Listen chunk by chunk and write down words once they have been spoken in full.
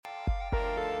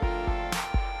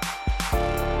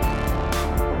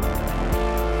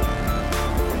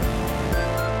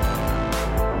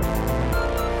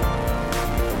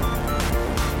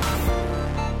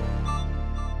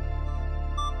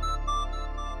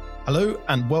Hello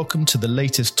and welcome to the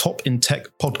latest Top in Tech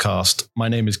podcast. My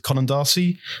name is Conan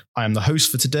Darcy. I am the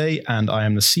host for today and I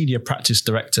am the Senior Practice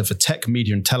Director for Tech,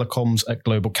 Media and Telecoms at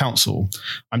Global Counsel.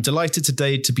 I'm delighted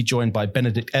today to be joined by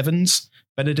Benedict Evans.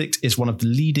 Benedict is one of the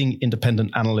leading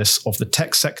independent analysts of the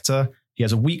tech sector. He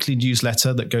has a weekly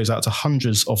newsletter that goes out to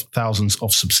hundreds of thousands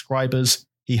of subscribers.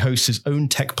 He hosts his own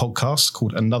tech podcast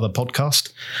called Another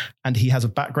Podcast, and he has a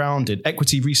background in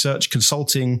equity research,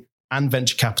 consulting, and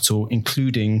venture capital,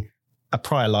 including a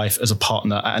prior life as a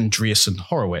partner at Andreessen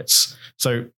Horowitz.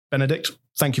 So, Benedict,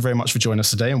 thank you very much for joining us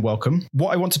today and welcome.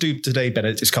 What I want to do today,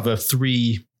 Benedict, is cover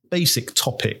three basic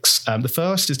topics. The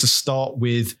first is to start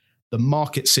with the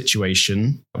market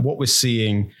situation, what we're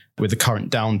seeing with the current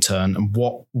downturn and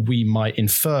what we might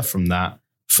infer from that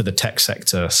for the tech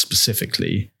sector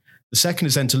specifically. The second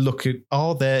is then to look at,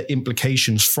 are there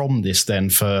implications from this then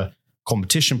for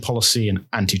competition policy and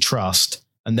antitrust?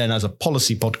 And then as a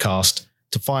policy podcast,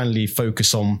 to finally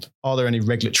focus on, are there any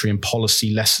regulatory and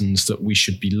policy lessons that we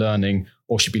should be learning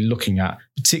or should be looking at,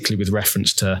 particularly with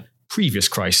reference to previous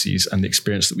crises and the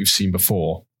experience that we've seen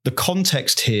before? The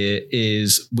context here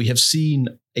is we have seen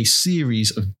a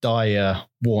series of dire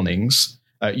warnings.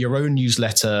 Your own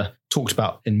newsletter talked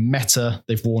about in Meta,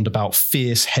 they've warned about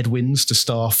fierce headwinds to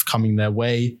staff coming their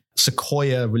way.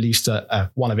 Sequoia released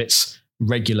one of its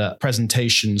regular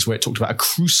presentations where it talked about a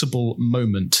crucible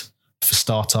moment for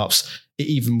startups. It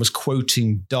even was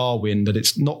quoting Darwin that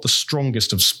it's not the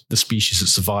strongest of the species that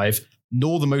survive,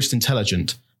 nor the most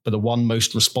intelligent, but the one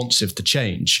most responsive to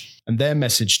change. And their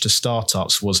message to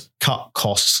startups was cut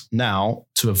costs now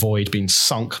to avoid being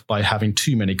sunk by having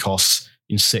too many costs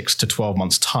in 6 to 12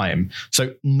 months' time.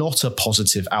 So not a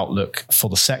positive outlook for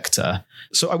the sector.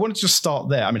 So I wanted to just start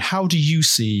there. I mean, how do you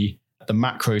see the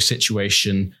macro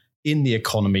situation in the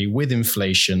economy with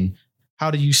inflation?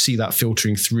 How do you see that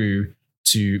filtering through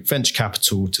to venture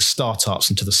capital, to startups,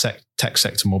 and to the tech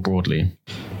sector more broadly?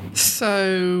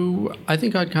 So I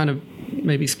think I'd kind of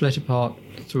maybe split apart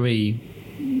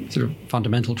three sort of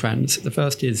fundamental trends. The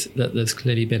first is that there's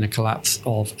clearly been a collapse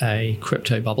of a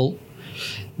crypto bubble.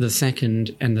 The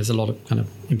second, and there's a lot of kind of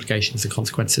implications and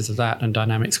consequences of that and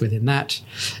dynamics within that.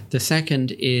 The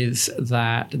second is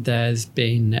that there's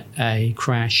been a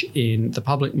crash in the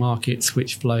public markets,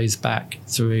 which flows back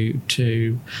through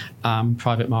to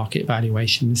private market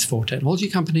valuations for technology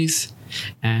companies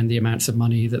and the amounts of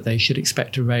money that they should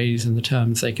expect to raise and the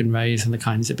terms they can raise and the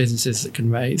kinds of businesses that can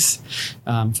raise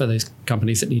for those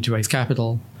companies that need to raise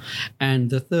capital.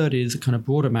 And the third is a kind of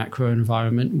broader macro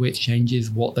environment which changes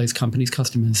what those companies'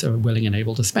 customers are willing and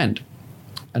able to spend.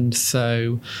 And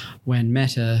so when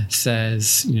Meta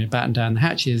says, batten down the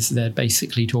hatches, they're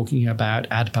basically talking about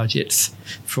ad budgets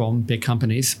from big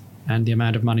companies and the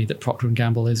amount of money that Procter &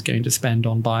 Gamble is going to spend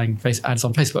on buying ads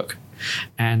on Facebook.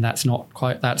 And that's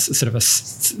sort of a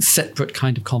separate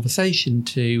kind of conversation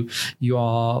to you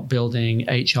are building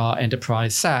HR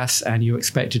enterprise SaaS and you're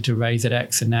expected to raise at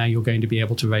X and now you're going to be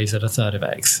able to raise at a third of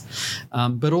X.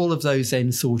 But all of those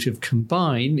then sort of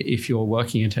combine if you're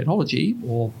working in technology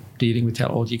or dealing with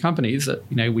technology companies that,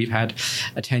 we've had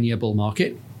a 10-year bull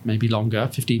market, maybe longer,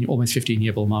 almost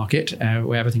 15-year bull market,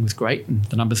 where everything was great and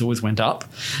the numbers always went up.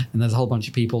 And there's a whole bunch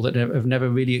of people that have never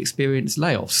really experienced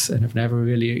layoffs and have never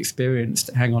really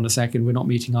experienced, hang on a second, we're not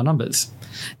meeting our numbers.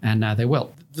 And now they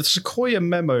will. The Sequoia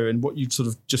memo and what you sort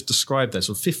of just described there,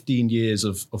 so 15 years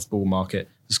of bull market,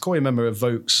 the Sequoia memo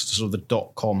evokes sort of the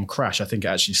dot-com crash. I think it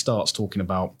actually starts talking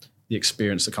about the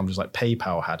experience that companies like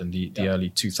PayPal had in the early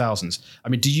 2000s. I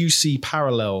mean, do you see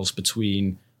parallels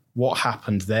between what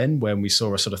happened then when we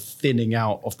saw a sort of thinning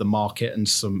out of the market and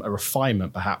a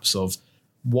refinement perhaps of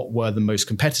what were the most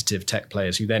competitive tech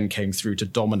players who then came through to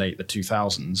dominate the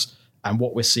 2000s and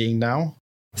what we're seeing now?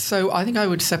 So I think I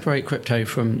would separate crypto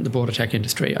from the broader tech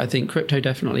industry. I think crypto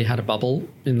definitely had a bubble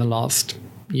in the last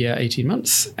year, 18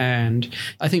 months. And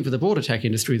I think for the broader tech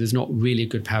industry, there's not really a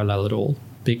good parallel at all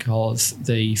because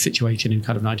the situation in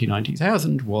kind of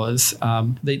 1990,000 was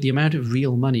the amount of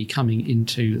real money coming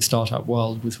into the startup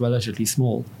world was relatively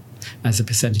small as a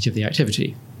percentage of the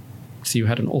activity. So you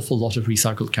had an awful lot of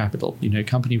recycled capital.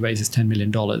 Company raises $10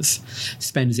 million,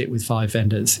 spends it with 5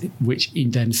 vendors, which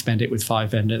then spend it with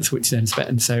 5 vendors, which then spend.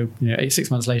 And so,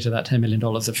 6 months later, that $10 million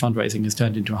of fundraising has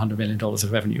turned into $100 million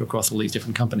of revenue across all these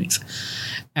different companies.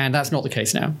 And that's not the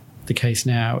case now. The case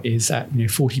now is that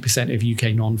 40% of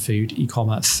UK non-food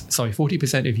e-commerce,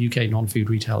 40% of UK non-food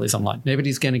retail is online.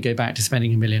 Nobody's going to go back to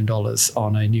spending $1 million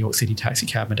on a New York City taxi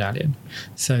cab medallion.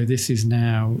 So this is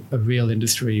now a real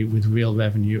industry with real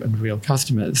revenue and real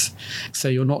customers. So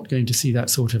you're not going to see that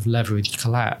sort of leverage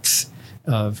collapse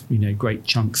of, great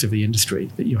chunks of the industry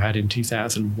that you had in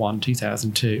 2001,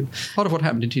 2002. Part of what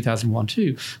happened in 2001,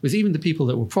 too, was even the people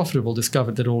that were profitable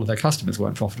discovered that all of their customers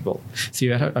weren't profitable. So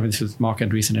you had, this was Mark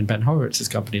Andreessen and Ben Horowitz's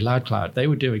company, LoudCloud. They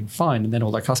were doing fine, and then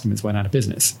all their customers went out of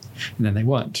business. And then they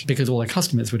weren't, because all their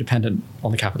customers were dependent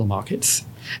on the capital markets.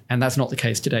 And that's not the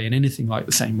case today in anything like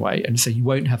the same way. And so you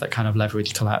won't have that kind of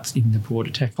leverage collapse in the broader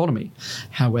tech economy.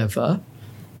 However,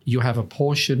 you have a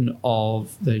portion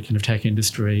of the kind of tech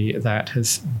industry that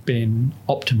has been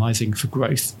optimizing for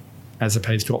growth as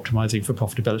opposed to optimizing for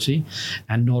profitability.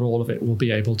 And not all of it will be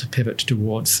able to pivot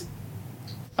towards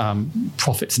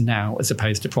profits now as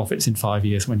opposed to profits in 5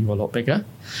 years when you're a lot bigger.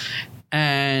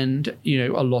 And, a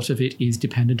lot of it is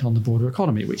dependent on the broader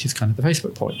economy, which is kind of the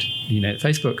Facebook point.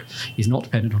 Facebook is not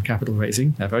dependent on capital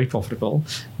raising. They're very profitable,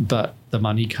 but the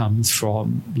money comes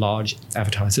from large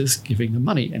advertisers giving them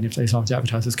money. And if those large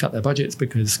advertisers cut their budgets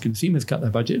because consumers cut their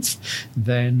budgets,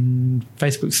 then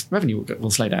Facebook's revenue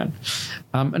will slow down.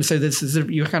 And so this is,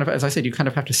 you kind of, as I said, you kind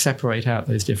of have to separate out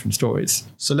those different stories.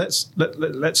 So let's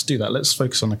do that. Let's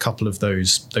focus on a couple of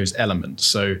those elements.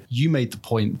 So you made the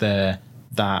point there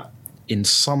that in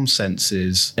some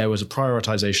senses, there was a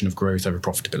prioritization of growth over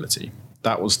profitability.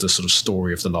 That was the sort of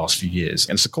story of the last few years.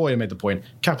 And Sequoia made the point,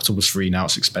 capital was free, now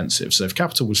it's expensive. So if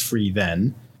capital was free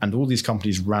then, and all these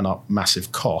companies ran up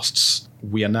massive costs,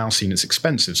 we are now seeing it's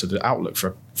expensive. So the outlook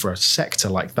for a sector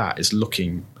like that is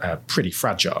looking pretty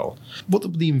fragile. What were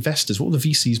the investors, what were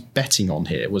the VCs betting on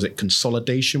here? Was it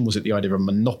consolidation? Was it the idea of a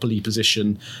monopoly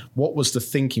position? What was the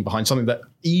thinking behind something that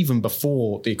even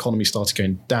before the economy started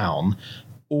going down,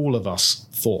 all of us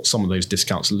thought some of those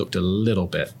discounts looked a little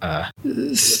bit...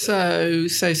 So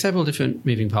several different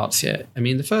moving parts here. I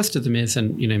mean, the first of them is,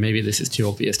 and maybe this is too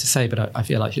obvious to say, but I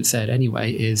feel I should say it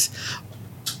anyway, is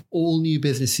all new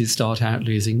businesses start out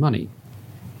losing money.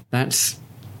 That's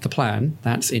the plan.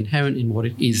 That's inherent in what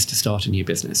it is to start a new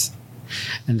business.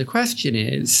 And the question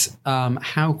is,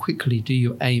 how quickly do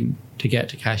you aim to get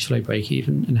to cash flow break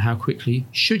even, and how quickly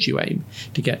should you aim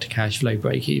to get to cash flow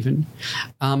break even?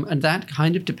 And that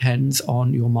kind of depends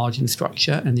on your margin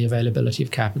structure and the availability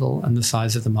of capital and the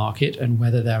size of the market and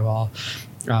whether there are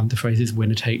the phrases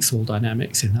winner takes all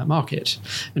dynamics in that market.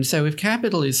 And so if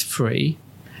capital is free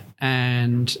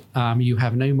and you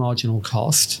have no marginal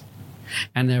cost,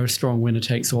 and there are strong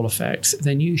winner-takes-all effects,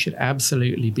 then you should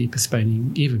absolutely be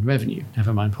postponing even revenue,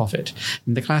 never mind profit.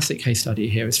 And the classic case study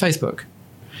here is Facebook.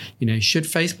 Should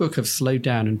Facebook have slowed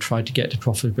down and tried to get to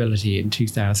profitability in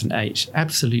 2008?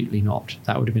 Absolutely not.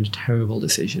 That would have been a terrible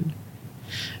decision.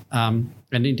 And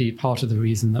indeed, part of the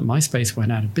reason that MySpace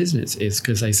went out of business is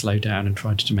because they slowed down and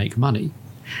tried to make money,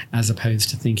 as opposed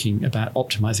to thinking about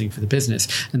optimizing for the business.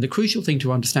 And the crucial thing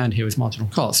to understand here is marginal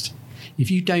cost. If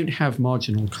you don't have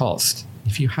marginal cost,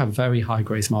 if you have very high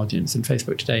gross margins, and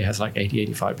Facebook today has like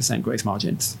 80-85% gross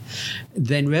margins,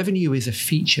 then revenue is a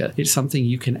feature. It's something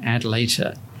you can add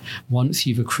later once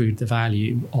you've accrued the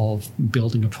value of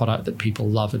building a product that people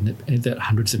love and that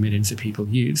hundreds of millions of people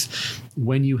use.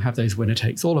 When you have those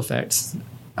winner-takes-all effects,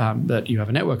 that you have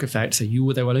a network effect, so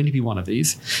there will only be one of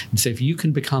these. And so if you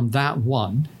can become that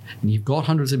one, and you've got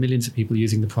hundreds of millions of people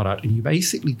using the product, and you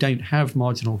basically don't have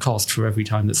marginal cost for every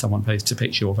time that someone posts a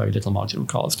picture, or very little marginal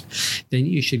cost, then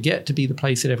you should get to be the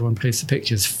place that everyone posts the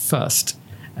pictures first,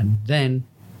 and then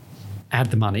add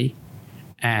the money.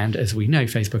 And as we know,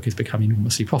 Facebook has become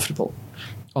enormously profitable.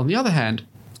 On the other hand,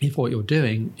 if what you're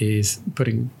doing is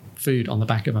putting food on the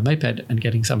back of a moped and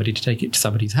getting somebody to take it to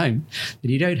somebody's home,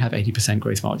 then you don't have 80%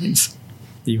 gross margins.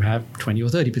 You have 20 or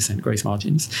 30% gross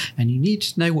margins, and you need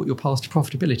to know what your path to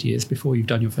profitability is before you've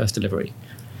done your first delivery.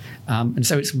 And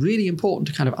so it's really important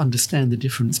to kind of understand the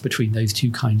difference between those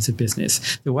two kinds of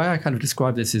business. The way I kind of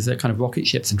describe this is a kind of rocket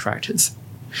ships and tractors.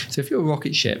 So if you're a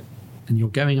rocket ship and you're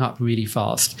going up really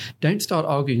fast, don't start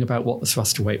arguing about what the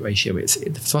thrust-to-weight ratio is.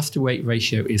 The thrust-to-weight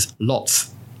ratio is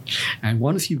lots. And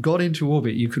once you've got into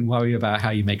orbit, you can worry about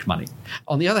how you make money.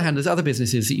 On the other hand, there's other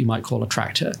businesses that you might call a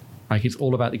tractor. Like, it's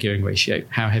all about the gearing ratio.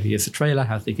 How heavy is the trailer?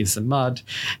 How thick is the mud?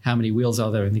 How many wheels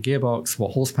are there in the gearbox?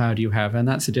 What horsepower do you have? And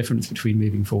that's the difference between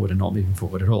moving forward and not moving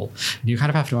forward at all. And you kind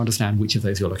of have to understand which of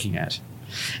those you're looking at.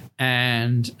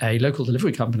 And a local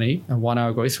delivery company, a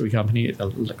one-hour grocery company, is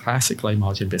a classic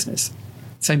low-margin business.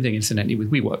 Same thing, incidentally,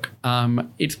 with WeWork.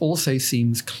 It also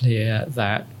seems clear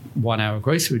that one-hour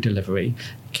grocery delivery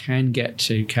can get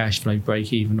to cash flow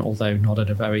break-even, although not at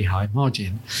a very high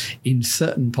margin, in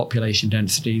certain population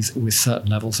densities with certain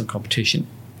levels of competition.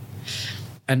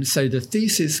 And so the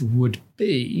thesis would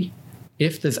be,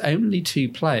 if there's only two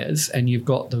players and you've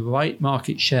got the right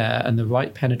market share and the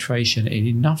right penetration and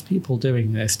enough people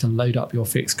doing this to load up your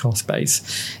fixed cost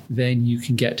base, then you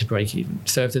can get to break even.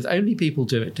 So if there's only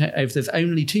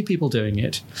two people doing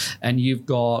it and you've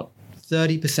got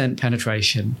 30%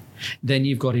 penetration, then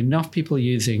you've got enough people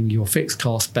using your fixed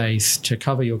cost base to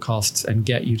cover your costs and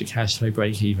get you to cash flow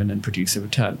break even and produce a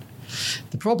return.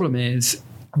 The problem is,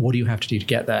 what do you have to do to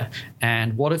get there?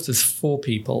 And what if there's 4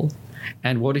 people?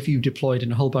 And what if you deployed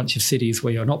in a whole bunch of cities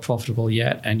where you're not profitable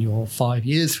yet and you're 5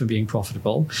 years from being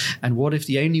profitable? And what if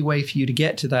the only way for you to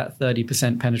get to that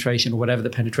 30% penetration or whatever the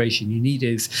penetration you need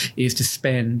is to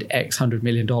spend X $100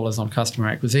 million on customer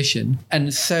acquisition?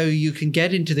 And so you can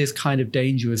get into this kind of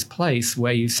dangerous place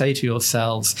where you say to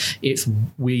yourselves,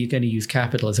 we're going to use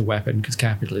capital as a weapon because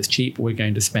capital is cheap. We're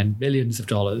going to spend billions of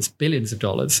dollars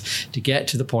to get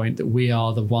to the point that we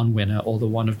are the one winner or the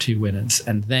one of two winners.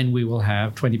 And then we will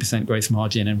have 20% gross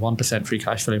margin and 1% free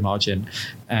cash flow margin,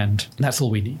 and that's all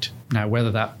we need. Now,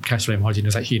 whether that cash flow margin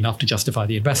is actually enough to justify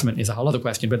the investment is a whole other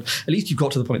question, but at least you've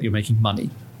got to the point that you're making money,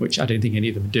 which I don't think any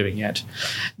of them are doing yet.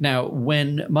 Now,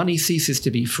 when money ceases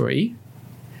to be free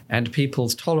and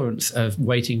people's tolerance of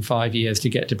waiting 5 years to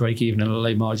get to break even in a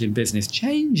low margin business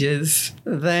changes,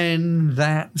 then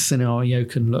that scenario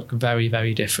can look very,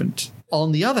 very different.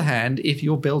 On the other hand, if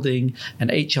you're building an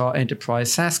HR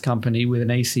enterprise SaaS company with an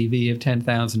ACV of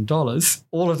 $10,000,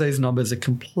 all of those numbers are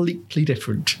completely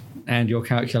different and your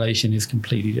calculation is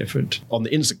completely different. On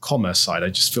the instant commerce side,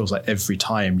 it just feels like every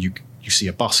time you see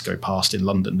a bus go past in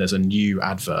London, there's a new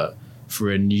advert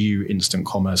for a new instant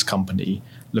commerce company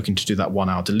looking to do that 1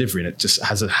 hour delivery. And it just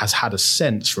has had a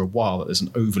sense for a while that there's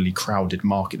an overly crowded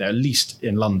market there, at least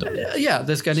in London. Yeah,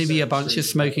 there's going to be a bunch of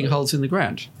smoking holes in the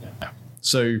ground. Yeah.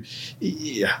 So,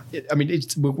 yeah, I mean,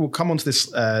 we'll come on to this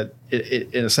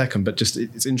in a second, but just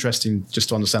it's interesting just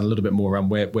to understand a little bit more around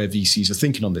where VCs are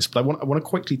thinking on this. But I want to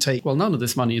quickly take... Well, none of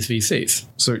this money is VCs.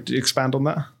 So expand on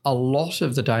that. A lot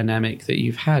of the dynamic that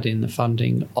you've had in the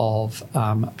funding of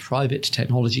private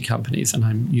technology companies, and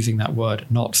I'm using that word,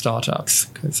 not startups,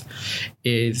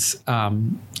 is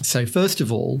so first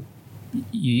of all,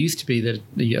 you used to be that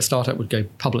a startup would go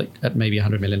public at maybe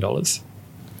 $100 million.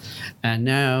 And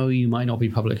now you might not be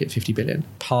public at 50 billion.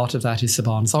 Part of that is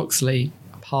Sarbanes-Oxley.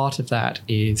 Part of that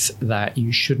is that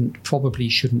you probably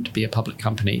shouldn't be a public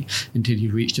company until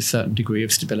you've reached a certain degree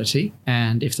of stability.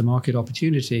 And if the market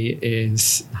opportunity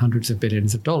is hundreds of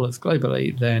billions of dollars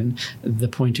globally, then the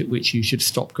point at which you should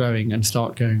stop growing and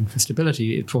start going for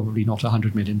stability is probably not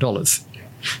 $100 million.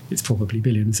 It's probably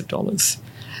billions of dollars.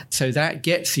 So that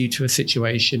gets you to a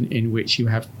situation in which you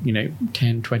have,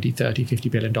 10, 20, 30,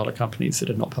 $50 billion companies that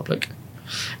are not public.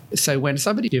 So when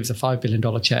somebody gives a $5 billion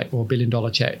check or $1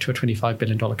 billion check to a $25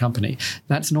 billion company,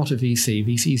 that's not a VC.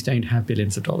 VCs don't have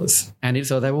billions of dollars. And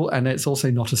it's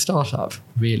also not a startup,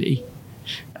 really.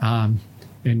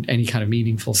 In any kind of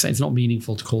meaningful sense. It's not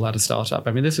meaningful to call that a startup.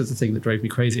 I mean, this was the thing that drove me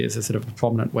crazy as a sort of a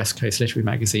prominent West Coast literary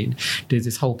magazine did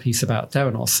this whole piece about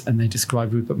Theranos, and they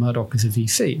described Rupert Murdoch as a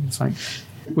VC. It's like,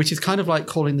 which is kind of like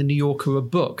calling the New Yorker a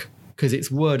book because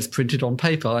it's words printed on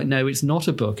paper. Like, no, it's not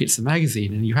a book, it's a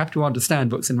magazine. And you have to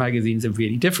understand books and magazines are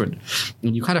really different.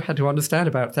 And you kind of had to understand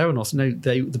about Theranos. No,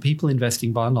 the people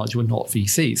investing by and large were not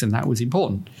VCs, and that was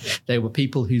important. They were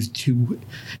people who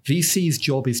VC's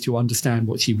job is to understand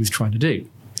what she was trying to do.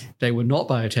 They were not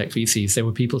biotech VCs. They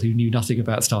were people who knew nothing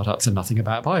about startups and nothing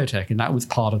about biotech. And that was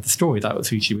part of the story. That was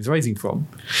who she was raising from.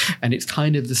 And it's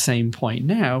kind of the same point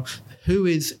now. Who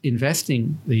is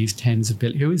investing these tens of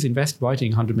billions? Who is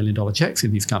writing $100 million checks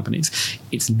in these companies?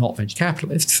 It's not venture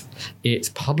capitalists. It's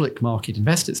public market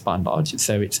investors by and large.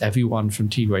 So it's everyone from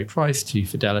T. Rowe Price to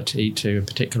Fidelity to a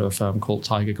particular firm called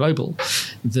Tiger Global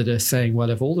that are saying, well,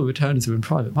 if all the returns are in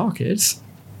private markets,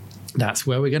 that's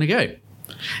where we're going to go.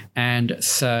 And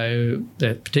so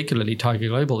particularly Tiger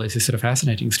Global is this sort of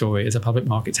fascinating story as a public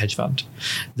markets hedge fund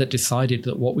that decided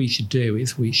that what we should do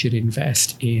is we should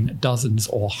invest in dozens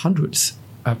or hundreds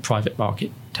of private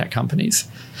market tech companies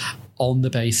on the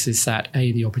basis that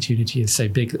A, the opportunity is so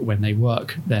big that when they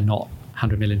work, they're not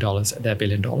 $100 million, they're $1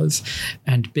 billion.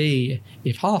 And B,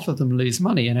 if half of them lose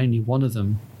money and only one of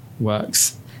them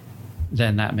works,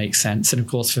 then that makes sense. And of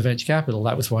course, for venture capital,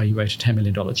 that was why you wrote a $10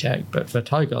 million check. But for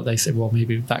Tiger, they said, well,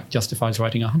 maybe that justifies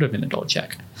writing a $100 million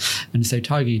check. And so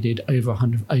Tiger did over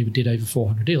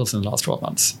 400 deals in the last 12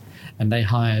 months. And they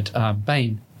hired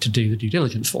Bain to do the due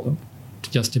diligence for them.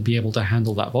 just to be able to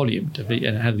handle that volume,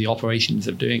 and have the operations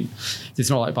of doing. It's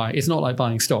not like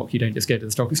buying stock. You don't just go to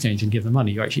the stock exchange and give them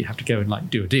money. You actually have to go and like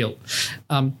do a deal.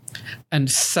 And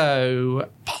so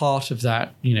part of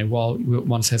that, while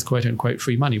one says quote unquote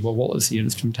free money, well, what was the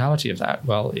instrumentality of that?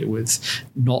 Well, it was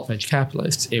not venture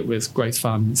capitalists. It was growth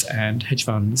funds and hedge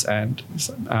funds and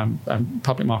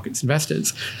public markets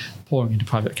investors pouring into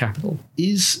private capital.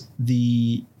 Is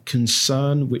the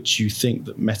concern which you think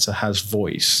that Meta has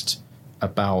voiced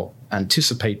about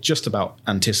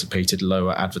anticipated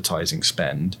lower advertising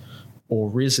spend,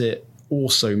 or is it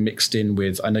also mixed in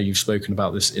with, I know you've spoken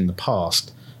about this in the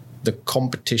past, the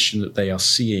competition that they are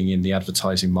seeing in the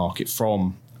advertising market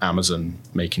from Amazon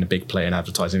making a big play in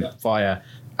advertising via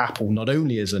Apple, not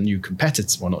only as a new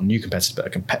competitor, well, not a new competitor,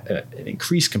 but an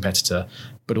increased competitor,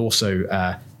 but also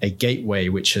a gateway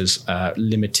which has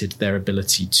limited their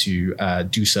ability to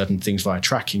do certain things via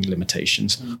tracking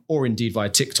limitations, or indeed via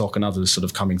TikTok and others sort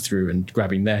of coming through and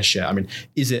grabbing their share. I mean,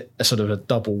 is it a sort of a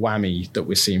double whammy that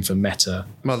we're seeing for Meta?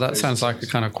 Well, that sounds like a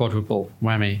kind of quadruple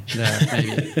whammy there,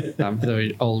 maybe.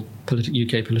 Very old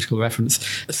UK political reference.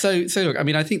 So look, I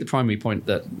mean, I think the primary point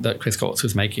that Chris Cox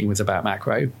was making was about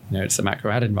macro. It's the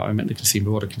macro ad environment, the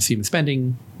broader consumer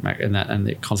spending, and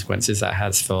the consequences that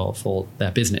has for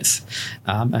their business.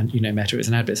 And Meta is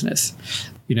an ad business.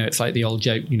 It's like the old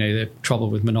joke, the trouble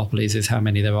with monopolies is how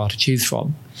many there are to choose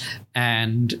from.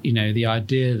 And, the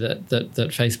idea that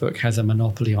Facebook has a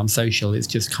monopoly on social is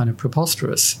just kind of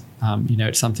preposterous.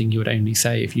 It's something you would only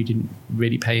say if you didn't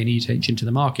really pay any attention to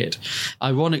the market.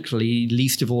 Ironically,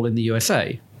 least of all in the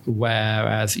USA.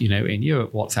 Whereas, in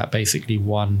Europe, WhatsApp basically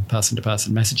one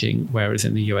person-to-person messaging, whereas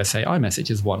in the USA, iMessage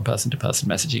is one person-to-person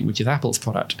messaging, which is Apple's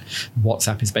product.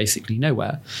 WhatsApp is basically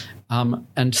nowhere.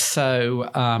 And so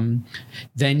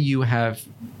then you have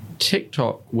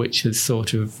TikTok, which is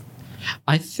sort of,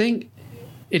 I think,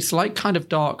 it's like kind of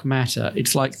dark matter.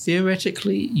 It's like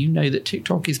theoretically, that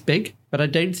TikTok is big, but I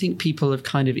don't think people have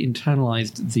kind of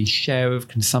internalized the share of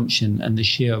consumption and the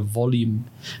sheer volume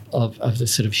of the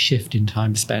sort of shift in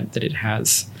time spent that it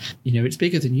has. It's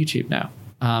bigger than YouTube now.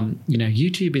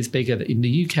 YouTube is bigger in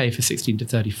the UK for 16 to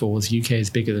 34s. UK is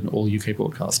bigger than all UK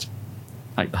broadcast,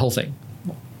 like the whole thing.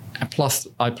 Plus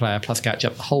iPlayer, plus catch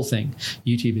up, the whole thing.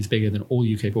 YouTube is bigger than all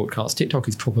UK broadcast. TikTok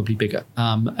is probably bigger.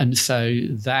 And so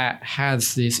that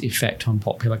has this effect on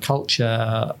popular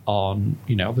culture, on,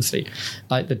 obviously,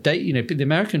 like the data, the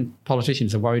American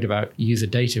politicians are worried about user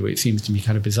data, which seems to me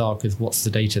kind of bizarre because what's the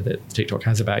data that TikTok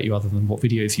has about you other than what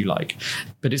videos you like?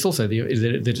 But it's also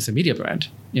that it's a media brand.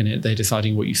 They're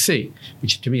deciding what you see,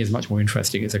 which to me is much more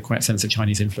interesting as a sense of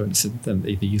Chinese influence than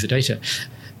the user data.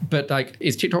 But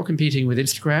is TikTok competing with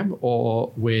Instagram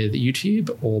or with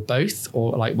YouTube or both?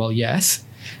 Or yes.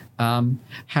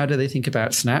 How do they think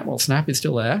about Snap? Well, Snap is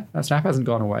still there. Snap hasn't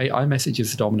gone away. iMessage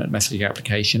is the dominant messaging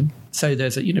application. So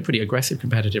there's a pretty aggressive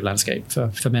competitive landscape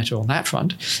for Meta on that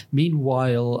front.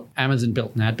 Meanwhile, Amazon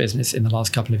built an ad business in the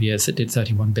last couple of years that did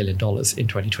 $31 billion in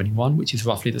 2021, which is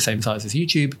roughly the same size as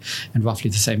YouTube and roughly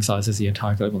the same size as the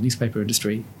entire global newspaper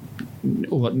industry.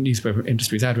 Or newspaper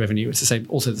industry's ad revenue. It's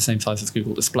also the same size as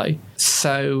Google Display.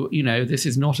 So, this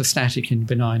is not a static and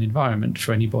benign environment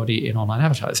for anybody in online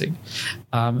advertising.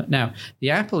 Now,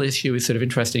 the Apple issue is sort of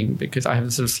interesting because I have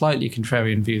a sort of slightly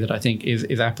contrarian view that I think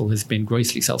is Apple has been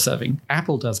grossly self-serving.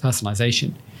 Apple does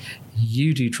personalization.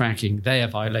 You do tracking. They are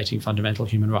violating fundamental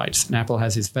human rights. And Apple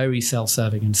has this very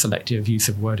self-serving and selective use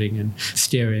of wording and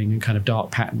steering and kind of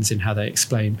dark patterns in how they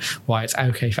explain why it's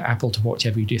okay for Apple to watch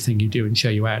every thing you do and show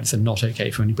you ads and not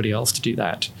okay for anybody else to do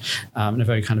that. And a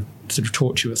very kind of sort of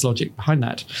tortuous logic behind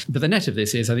that. But the net of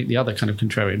this is, I think the other kind of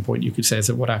contrarian point you could say is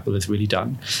that what Apple has really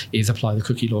done is apply the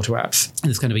cookie law to apps. And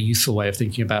it's kind of a useful way of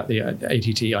thinking about the ATT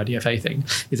IDFA thing,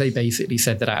 is they basically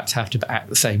said that apps have to act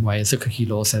the same way as the cookie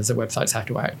law says that websites have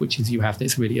to act, which is you have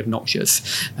this really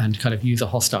obnoxious and kind of user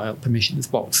hostile permissions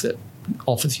box that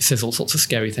says all sorts of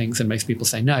scary things and makes people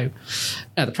say no.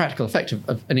 Now, the practical effect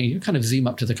and you kind of zoom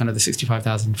up to the kind of the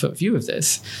 65,000 foot view of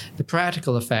this, the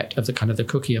practical effect of the kind of the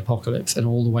cookie apocalypse and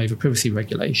all the wave of privacy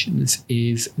regulations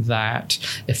is that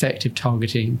effective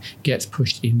targeting gets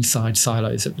pushed inside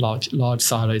silos of large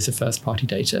silos of first-party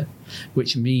data,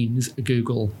 which means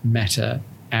Google, Meta,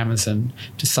 Amazon,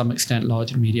 to some extent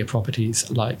large media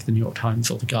properties like the New York Times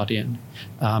or the Guardian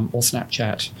or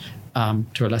Snapchat,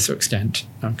 to a lesser extent,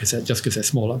 because they're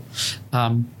smaller.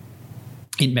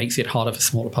 It makes it harder for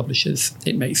smaller publishers.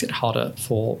 It makes it harder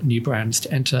for new brands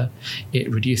to enter. It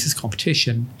reduces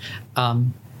competition.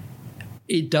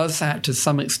 It does that to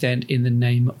some extent in the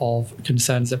name of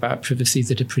concerns about privacy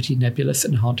that are pretty nebulous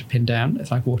and hard to pin down.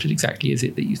 It's like, what exactly is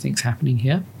it that you think is happening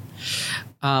here?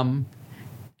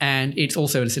 And it's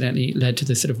also incidentally led to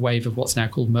this sort of wave of what's now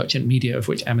called merchant media, of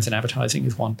which Amazon advertising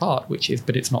is one part, but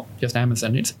it's not just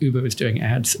Amazon. It's Uber is doing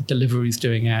ads, Deliveroo is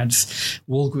doing ads,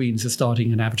 Walgreens is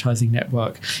starting an advertising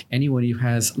network. Anyone who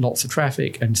has lots of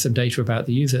traffic and some data about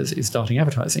the users is starting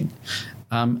advertising.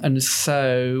 And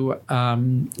so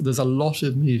there's a lot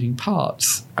of moving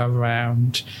parts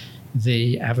around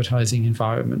the advertising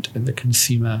environment and the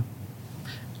consumer,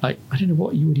 like, I don't know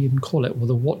what you would even call it, well,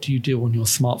 the what do you do on your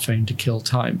smartphone to kill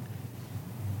time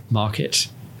market.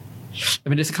 I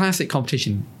mean, it's a classic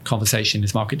competition conversation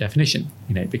is market definition,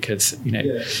 because,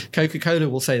 Coca-Cola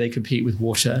will say they compete with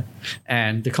water,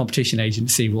 and the competition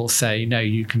agency will say, no,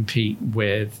 you compete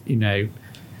with,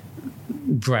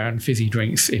 brown fizzy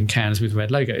drinks in cans with red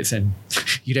logos, and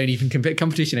you don't even compete.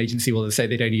 Competition agency will say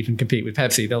they don't even compete with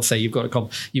Pepsi. They'll say you've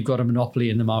got a monopoly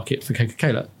in the market for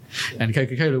Coca-Cola, and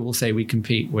Coca-Cola will say we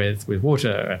compete with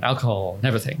water and alcohol and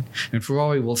everything, and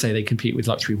Ferrari will say they compete with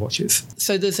luxury watches.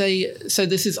 So this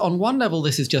is on one level,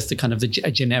 this is just a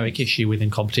generic issue within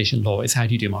competition law, is how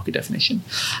do you do market definition.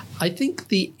 I think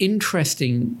the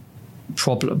interesting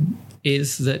problem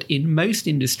is that in most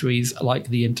industries, like,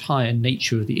 the entire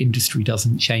nature of the industry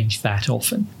doesn't change that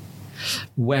often.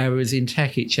 Whereas in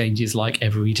tech, it changes like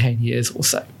every 10 years or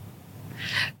so.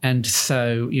 And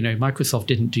so, Microsoft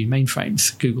didn't do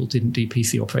mainframes. Google didn't do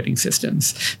PC operating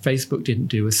systems. Facebook didn't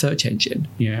do a search engine.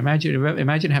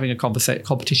 Imagine having a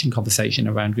competition conversation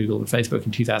around Google and Facebook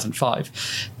in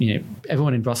 2005.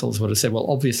 Everyone in Brussels would have said, well,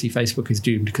 obviously Facebook is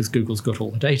doomed because Google's got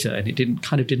all the data, and it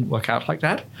didn't work out like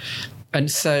that. And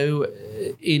so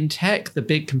in tech, the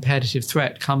big competitive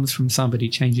threat comes from somebody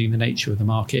changing the nature of the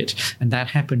market. And that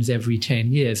happens every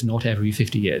 10 years, not every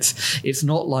 50 years. It's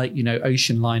not like,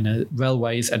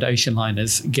 railways and ocean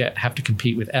liners have to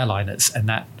compete with airliners. And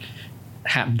that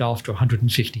happened after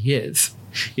 150 years.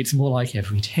 It's more like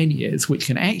every 10 years, which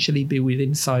can actually be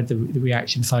inside the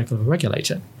reaction cycle of a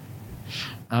regulator.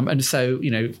 And so,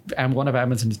 and one of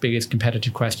Amazon's biggest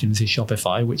competitive questions is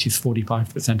Shopify, which is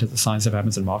 45% of the size of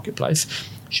Amazon Marketplace.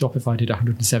 Shopify did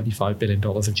 $175 billion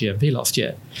of GMV last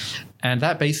year. And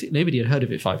that basically, nobody had heard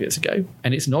of it 5 years ago.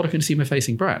 And it's not a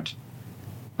consumer-facing brand.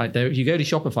 Like, you go to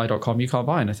Shopify.com, you can't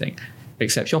buy anything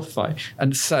except Shopify.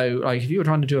 And so, if you were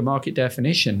trying to do a market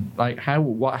definition, how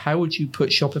would you put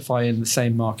Shopify in the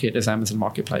same market as Amazon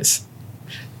Marketplace?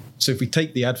 So if we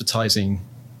take the advertising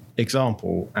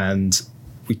example, and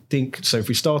if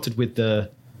we started with the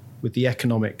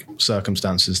economic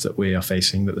circumstances that we are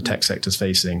facing, that the tech sector is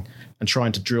facing, and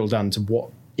trying to drill down to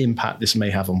what impact this may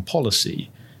have on policy,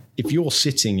 if you're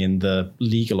sitting in the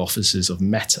legal offices of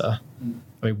Meta,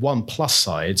 I mean, one plus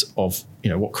side of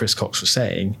what Chris Cox was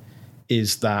saying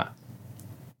is that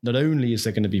not only is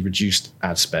there going to be reduced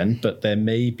ad spend, but there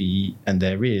may be, and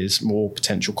there is, more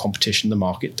potential competition in the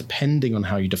market, depending on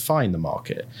how you define the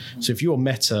market. So if you're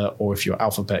Meta or if you're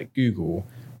Alphabet, Google,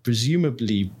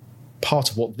 presumably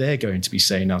part of what they're going to be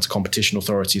saying now to competition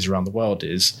authorities around the world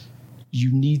is,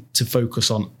 you need to focus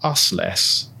on us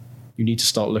less. You need to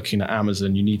start looking at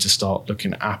Amazon. You need to start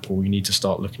looking at Apple. You need to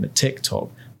start looking at TikTok.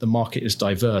 The market is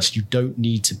diverse. You don't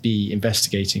need to be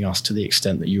investigating us to the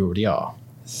extent that you already are.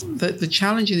 The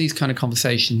challenge in these kind of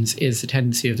conversations is the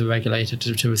tendency of the regulator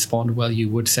to respond, well, you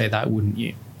would say that, wouldn't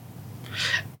you?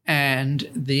 And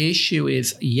the issue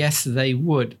is, yes, they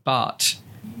would, but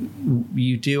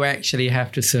you do actually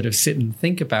have to sort of sit and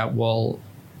think about, well,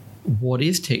 what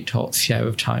is TikTok's share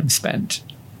of time spent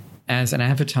as an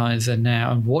advertiser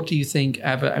now? And what do you think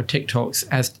TikTok's,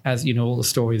 as all the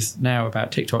stories now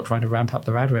about TikTok trying to ramp up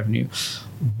their ad revenue,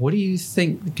 what do you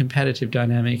think the competitive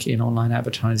dynamic in online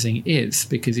advertising is?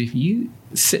 Because if you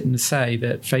sit and say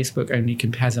that Facebook only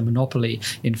has a monopoly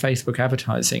in Facebook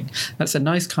advertising, that's a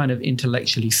nice kind of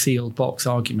intellectually sealed box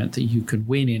argument that you could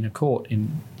win in a court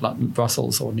in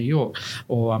Brussels or New York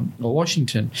or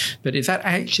Washington. But is that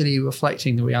actually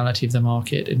reflecting the reality of the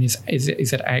market? And is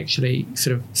it actually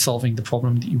sort of solving the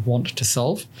problem that you want to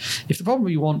solve? If the problem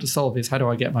you want to solve is how do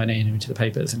I get my name into the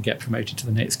papers and get promoted to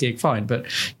the next gig, fine. But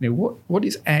what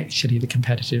is actually the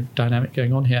competitive dynamic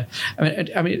going on here?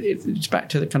 I mean, it's back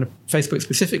to the kind of Facebook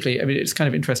specifically. I mean, it's kind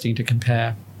of interesting to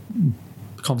compare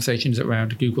conversations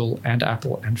around Google and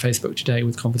Apple and Facebook today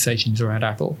with conversations around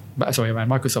around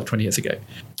Microsoft 20 years ago.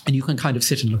 And you can kind of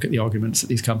sit and look at the arguments that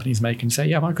these companies make and say,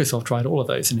 yeah, Microsoft tried all of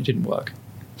those and it didn't work.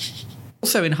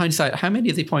 Also, in hindsight, how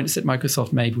many of the points that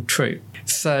Microsoft made were true?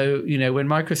 So, when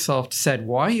Microsoft said,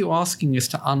 why are you asking us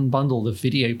to unbundle the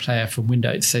video player from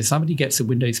Windows? So somebody gets a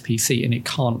Windows PC and it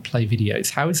can't play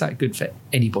videos. How is that good for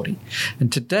anybody?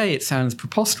 And today it sounds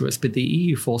preposterous, but the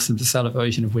EU forced them to sell a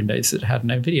version of Windows that had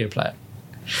no video player.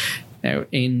 Now,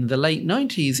 in the late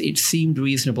 90s, it seemed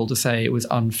reasonable to say it was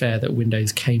unfair that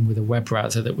Windows came with a web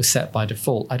browser that was set by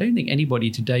default. I don't think anybody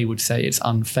today would say it's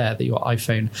unfair that your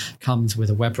iPhone comes with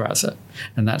a web browser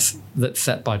and that's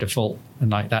set by default, and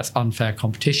like that's unfair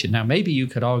competition. Now, maybe you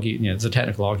could argue, there's a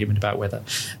technical argument about whether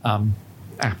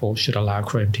Apple should allow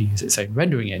Chrome to use its own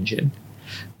rendering engine.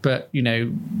 But,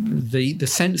 the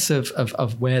sense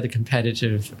of where the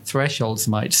competitive thresholds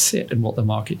might sit and what the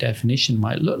market definition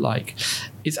might look like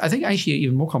is, I think, actually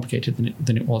even more complicated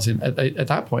than it was at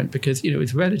that point, because,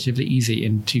 it's relatively easy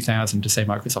in 2000 to say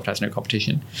Microsoft has no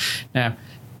competition. Now,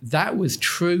 that was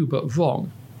true but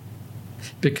wrong.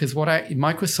 Because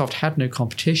Microsoft had no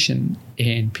competition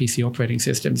in PC operating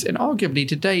systems, and arguably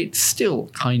today it still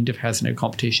kind of has no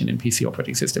competition in PC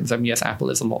operating systems. I mean, yes,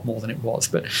 Apple is a lot more than it was,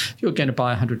 but if you're going to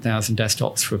buy 100,000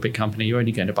 desktops for a big company, you're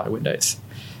only going to buy Windows.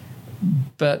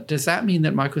 But does that mean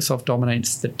that Microsoft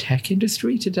dominates the tech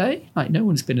industry today? Like, no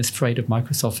one's been afraid of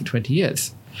Microsoft for 20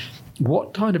 years.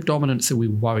 What kind of dominance are we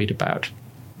worried about?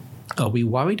 Are we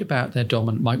worried about their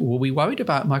were we worried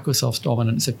about Microsoft's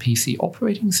dominance of PC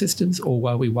operating systems, or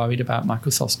were we worried about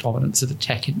Microsoft's dominance of the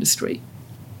tech industry?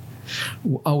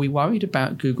 Are we worried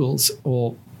about Google's,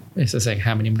 or as I say,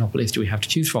 how many monopolies do we have to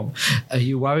choose from? Are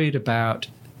you worried about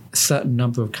a certain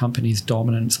number of companies'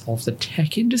 dominance of the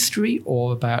tech industry,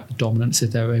 or about the dominance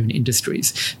of their own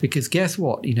industries? Because guess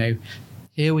what?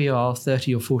 Here we are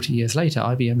 30 or 40 years later,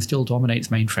 IBM still dominates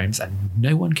mainframes and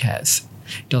no one cares.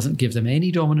 It doesn't give them any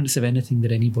dominance of anything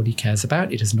that anybody cares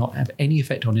about. It does not have any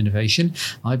effect on innovation.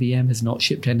 IBM has not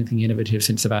shipped anything innovative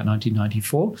since about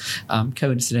 1994.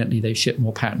 Coincidentally, they've shipped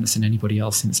more patents than anybody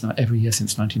else every year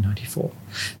since 1994.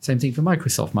 Same thing for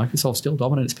Microsoft. Microsoft still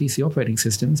dominates PC operating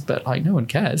systems, but no one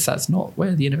cares. That's not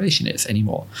where the innovation is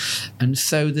anymore. And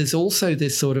so there's also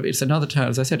this sort of, it's another turn,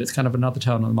 as I said, it's kind of another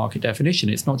turn on the market definition.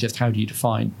 It's not just how do you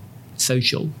define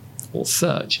social or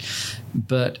search,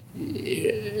 but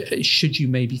should you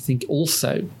maybe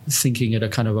thinking at a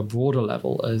kind of a broader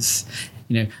level as,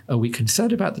 are we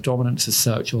concerned about the dominance of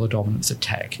search or the dominance of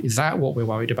tech? Is that what we're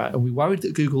worried about? Are we worried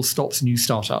that Google stops new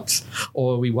startups,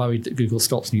 or are we worried that Google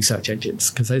stops new search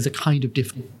engines? Because those are kind of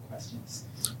different questions.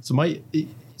 So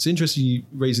it's interesting you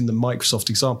raising the Microsoft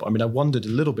example. I mean, I wondered a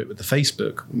little bit with the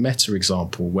Facebook Meta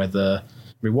example whether,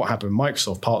 what happened with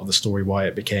Microsoft, part of the story why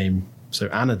it became so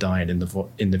anodyne in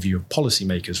the view of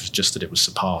policymakers was just that it was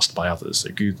surpassed by others. So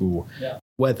Google,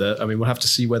 we'll have to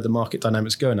see where the market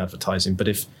dynamics go in advertising. But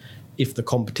if the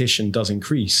competition does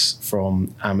increase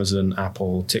from Amazon,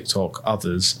 Apple, TikTok,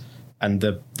 others, and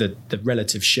the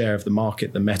relative share of the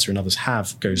market that Meta and others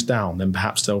have goes down, then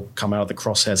perhaps they'll come out of the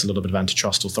crosshairs a little bit of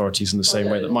antitrust authorities in the same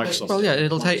way that Microsoft. Well, yeah,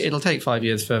 it'll take 5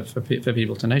 years for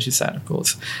people to notice that, of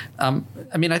course. I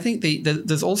think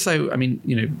there's also,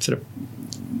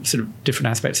 sort of different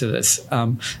aspects of this.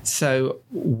 So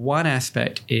one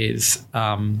aspect is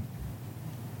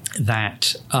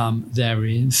that there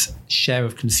is share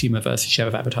of consumer versus share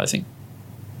of advertising.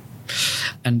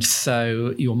 And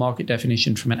so your market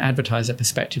definition from an advertiser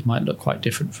perspective might look quite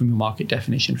different from your market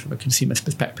definition from a consumer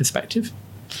perspective.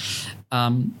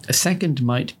 A second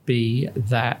might be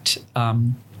that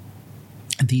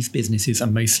these businesses are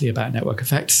mostly about network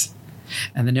effects.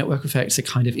 And the network effects are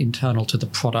kind of internal to the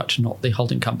product, not the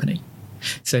holding company.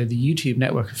 So the YouTube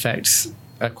network effects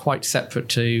are quite separate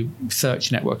to search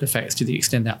network effects, to the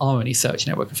extent there are any search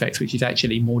network effects, which is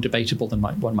actually more debatable than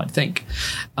one might think.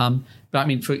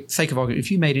 But for sake of argument,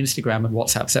 if you made Instagram and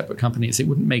WhatsApp separate companies, it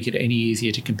wouldn't make it any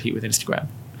easier to compete with Instagram.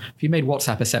 If you made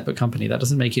WhatsApp a separate company, that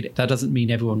doesn't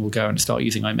mean everyone will go and start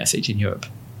using iMessage in Europe.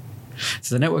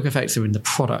 So the network effects are in the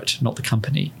product, not the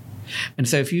company. And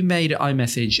so if you made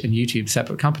iMessage and YouTube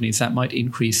separate companies, that might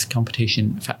increase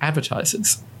competition for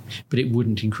advertisers, but it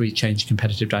wouldn't change the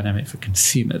competitive dynamic for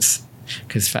consumers.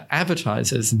 Because for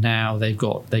advertisers, now they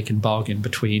can bargain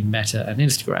between Meta and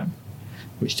Instagram,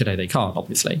 which today they can't,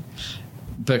 obviously.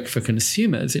 But for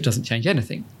consumers, it doesn't change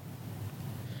anything.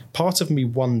 Part of me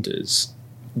wonders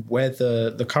whether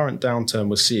the current downturn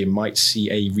we're seeing might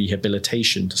see a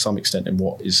rehabilitation to some extent in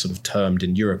what is sort of termed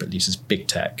in Europe, at least, as big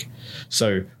tech.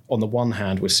 So on the one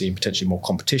hand, we're seeing potentially more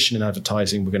competition in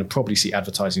advertising. We're going to probably see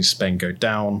advertising spend go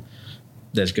down.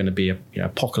 There's going to be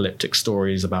apocalyptic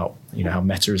stories about how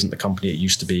Meta isn't the company it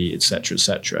used to be, et cetera, et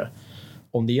cetera.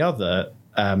 On the other,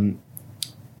 when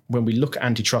we look at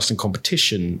antitrust and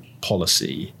competition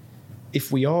policy, if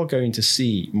we are going to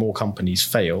see more companies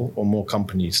fail or more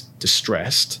companies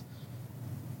distressed,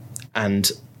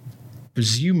 and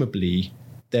presumably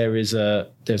there's a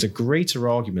greater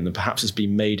argument than perhaps has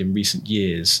been made in recent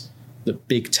years that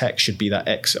big tech should be that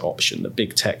exit option, that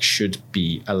big tech should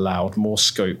be allowed more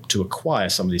scope to acquire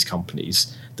some of these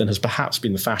companies than has perhaps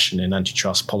been the fashion in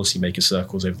antitrust policymaker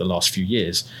circles over the last few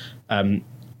years.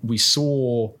 We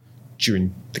saw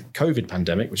during the COVID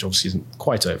pandemic, which obviously isn't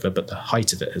quite over, but the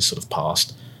height of it has sort of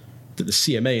passed, that the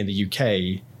CMA in the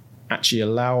UK actually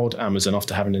allowed Amazon,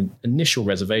 after having initial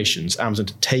reservations, Amazon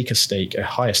to take a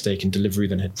higher stake in Delivery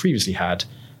than it had previously had,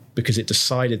 because it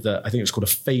decided that, I think it was called a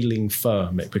failing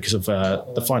firm because of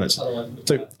the finance.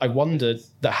 So I wondered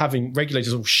that having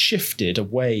regulators all shifted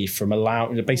away from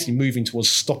basically moving towards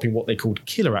stopping what they called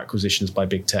killer acquisitions by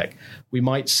big tech, we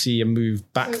might see a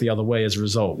move back the other way as a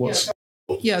result.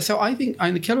 So I think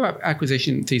the killer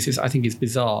acquisition thesis, I think, is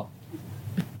bizarre.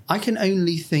 I can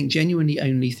genuinely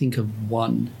only think of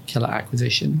one killer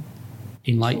acquisition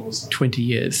in like 20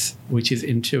 years, which is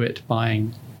Intuit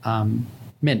buying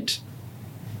Mint.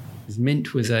 Because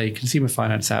Mint was a consumer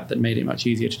finance app that made it much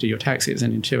easier to do your taxes,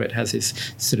 and Intuit has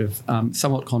this sort of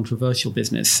somewhat controversial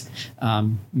business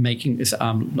selling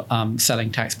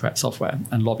tax prep software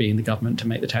and lobbying the government to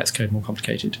make the tax code more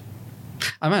complicated.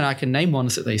 I can name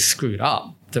ones that they screwed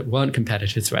up that weren't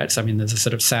competitive threats. I mean, there's a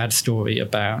sort of sad story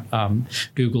about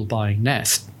Google buying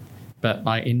Nest, but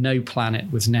in no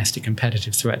planet was Nest a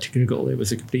competitive threat to Google. It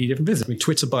was a completely different business. I mean,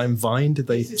 Twitter buying Vine, did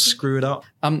they screw it up?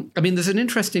 There's an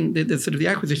interesting, the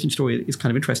acquisition story is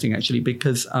kind of interesting actually,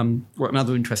 because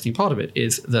another interesting part of it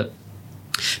is that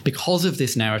because of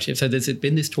this narrative, so there's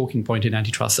been this talking point in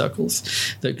antitrust circles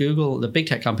that Google, the big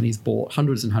tech companies, bought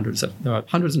hundreds of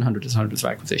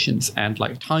acquisitions, and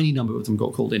like a tiny number of them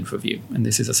got called in for review. And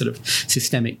this is a sort of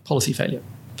systemic policy failure.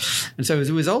 And so as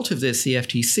a result of this, the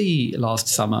FTC last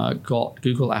summer got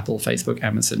Google, Apple, Facebook,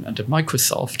 Amazon, and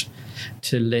Microsoft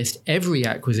to list every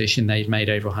acquisition they'd made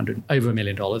over $1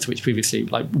 million, which previously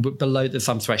below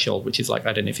some threshold, which is like,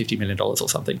 I don't know, $50 million or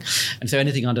something. And so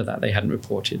anything under that they hadn't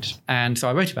reported. And so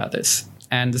I wrote about this.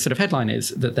 And the sort of headline is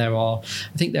that there were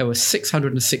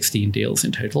 616 deals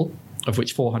in total, of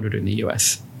which 400 are in the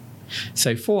US.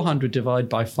 So 400 divided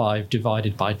by 5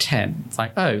 divided by 10. It's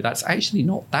like, oh, that's actually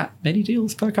not that many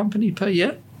deals per company per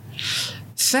year.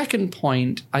 Second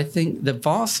point, I think the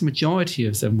vast majority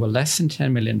of them were less than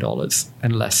 $10 million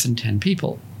and less than 10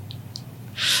 people.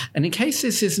 And in case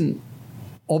this isn't,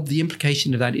 the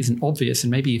implication of that isn't obvious,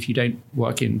 and maybe if you don't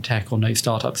work in tech or know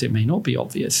startups, it may not be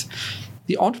obvious,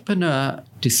 the entrepreneur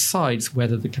decides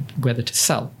whether to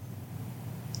sell.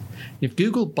 If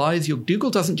Google buys Google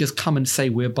doesn't just come and say,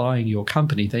 we're buying your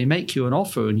company. They make you an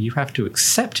offer and you have to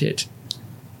accept it.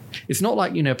 It's not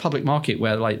like, public market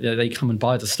where like they come and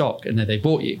buy the stock and then they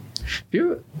bought you. If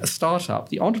you're a startup,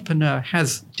 the entrepreneur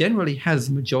generally has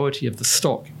the majority of the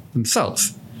stock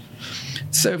themselves.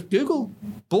 So if Google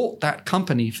bought that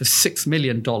company for $6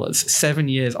 million 7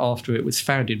 years after it was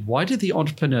founded, why did the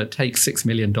entrepreneur take $6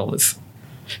 million?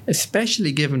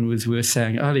 Especially given, as we were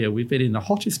saying earlier, we've been in the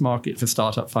hottest market for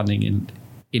startup funding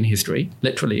in history,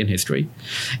 literally in history.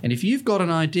 And if you've got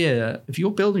an idea, if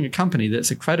you're building a company that's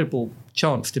a credible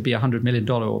chance to be a $100 million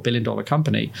or billion-dollar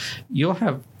company, you'll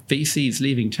have VCs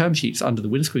leaving term sheets under the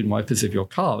windscreen wipers of your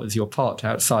car as you're parked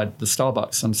outside the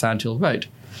Starbucks on Sand Hill Road.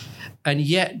 And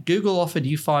yet Google offered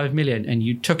you $5 million and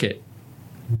you took it.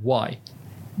 Why?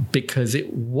 Because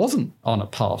it wasn't on a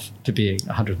path to being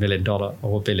a $100 million or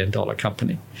a billion-dollar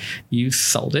company. You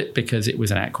sold it because it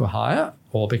was an acqui-hire,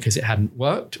 or because it hadn't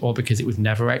worked, or because it was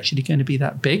never actually going to be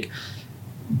that big.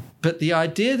 But the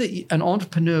idea that an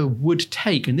entrepreneur would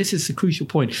take, and this is the crucial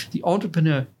point, the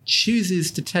entrepreneur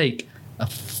chooses to take a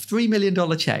 $3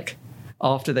 million check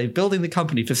after they're building the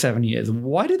company for 7 years.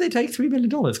 Why did they take $3 million?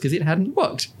 Because it hadn't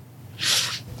worked.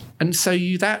 And so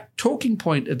that talking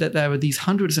point that there are these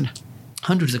hundreds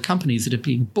of companies that are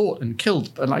being bought and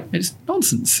killed, and it's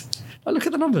nonsense. Look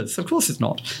at the numbers. Of course it's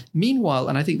not. Meanwhile,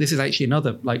 and I think this is actually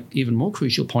another even more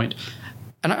crucial point,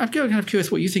 and I'm kind of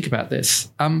curious what you think about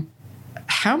this.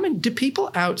 How many do people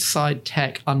outside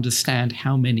tech understand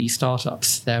how many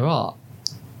startups there are?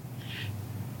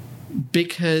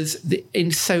 Because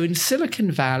in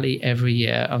Silicon Valley every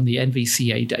year on the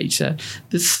NVCA data,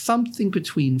 there's something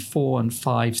between 4,000 and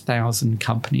 5,000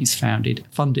 companies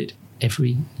funded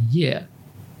every year.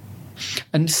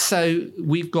 And so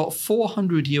we've got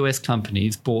 400 US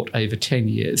companies bought over 10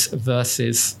 years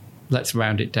versus, let's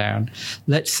round it down,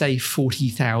 let's say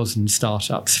 40,000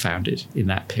 startups founded in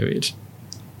that period.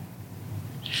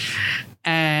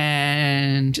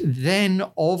 And then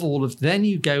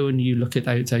you go and you look at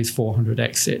those 400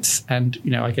 exits. And,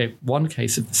 I gave one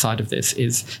case of the side of this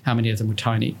is how many of them were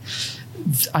tiny.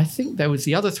 I think there was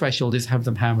the other threshold is how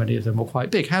many of them were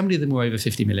quite big. How many of them were over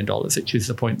 $50 million, which is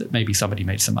the point that maybe somebody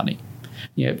made some money.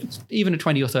 Even a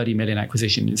 20 or 30 million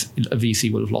acquisition, a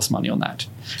VC will have lost money on that,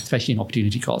 especially in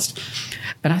opportunity cost.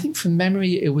 And I think from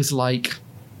memory, it was like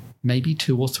maybe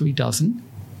 2 or 3 dozen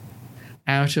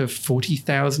out of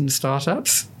 40,000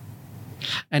 startups.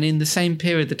 And in the same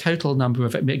period, the total number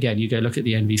of, again, you go look at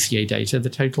the NVCA data, the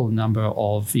total number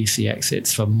of VC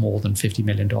exits for more than $50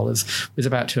 million was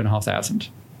about 2,500.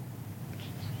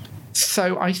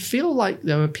 So I feel like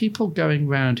there are people going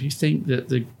around who think that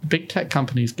the big tech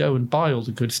companies go and buy all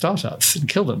the good startups and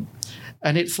kill them.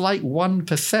 And it's like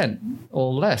 1%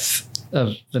 or less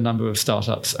of the number of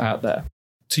startups out there.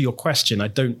 To your question, I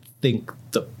don't think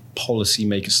that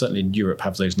policymakers, certainly in Europe,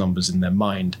 have those numbers in their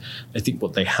mind. I think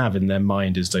what they have in their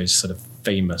mind is those sort of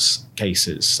famous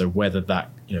cases. So whether that,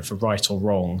 for right or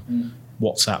wrong,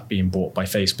 WhatsApp being bought by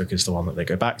Facebook is the one that they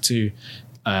go back to.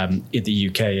 In the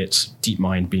UK, it's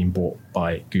DeepMind being bought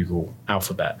by Google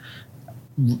Alphabet.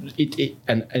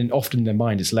 And often in their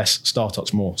mind, it's less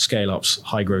startups, more scale-ups,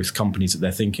 high-growth companies that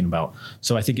they're thinking about.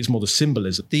 So I think it's more the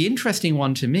symbolism. The interesting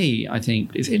one to me, I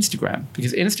think, is Instagram.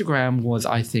 Because Instagram was,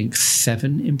 I think,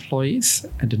 7 employees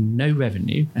and no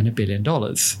revenue and $1 billion.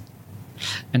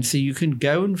 And so you can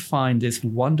go and find this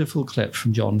wonderful clip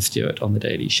from Jon Stewart on The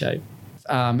Daily Show.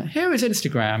 Here is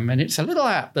Instagram, and it's a little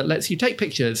app that lets you take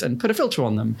pictures and put a filter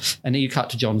on them. And then you cut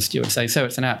to Jon Stewart and say, so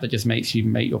it's an app that just makes you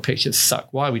make your pictures suck.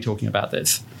 Why are we talking about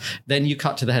this? Then you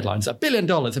cut to the headlines, $1 billion,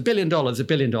 $1 billion, $1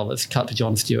 billion. Cut to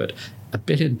Jon Stewart. $1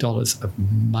 billion of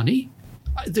money?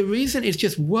 The reason it's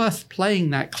just worth playing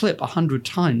that clip 100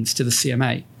 times to the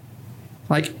CMA.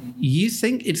 Like, you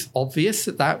think it's obvious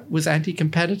that was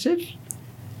anti-competitive?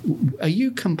 Are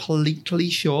you completely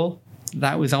sure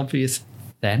that was obvious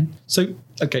then? So,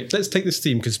 okay, let's take this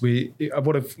theme because I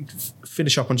want to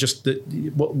finish up on just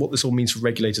what this all means for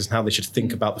regulators and how they should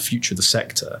think about the future of the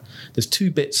sector. There's 2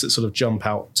 bits that sort of jump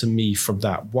out to me from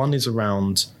that. One is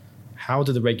around how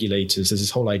do the regulators, there's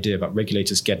this whole idea about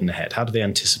regulators getting ahead. How do they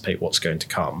anticipate what's going to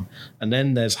come? And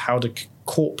then there's how do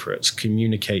corporates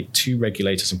communicate to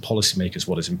regulators and policymakers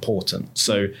what is important.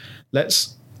 So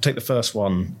let's take the first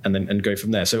one and go from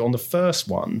there. So on the first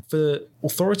one, for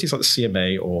authorities like the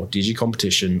CMA or DG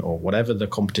Competition or whatever the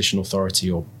competition authority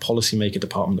or policymaker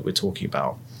department that we're talking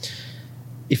about,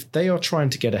 if they are trying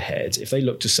to get ahead, if they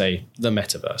look to, say, the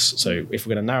metaverse, so if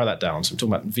we're going to narrow that down, so we're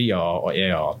talking about VR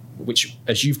or AR, which,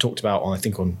 as you've talked about on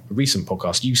a recent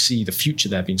podcast, you see the future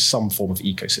there being some form of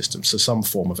ecosystem, so some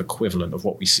form of equivalent of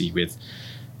what we see with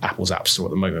Apple's App Store at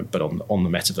the moment, but on the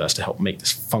metaverse to help make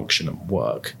this function and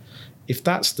work. If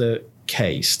that's the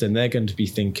case, then they're going to be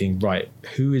thinking, right,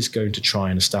 who is going to try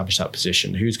and establish that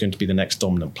position? Who's going to be the next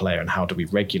dominant player and how do we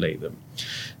regulate them?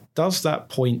 Does that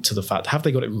point to the fact, have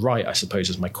they got it right, I suppose,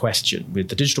 is my question, with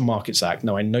the Digital Markets Act?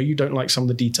 Now, I know you don't like some of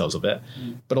the details of it,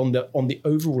 but on the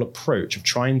overall approach of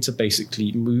trying to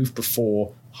basically move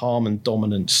before harm and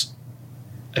dominance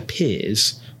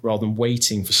appears, rather than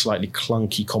waiting for slightly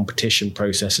clunky competition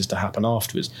processes to happen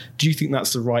afterwards. Do you think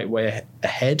that's the right way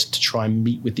ahead to try and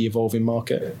meet with the evolving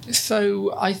market?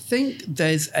 So I think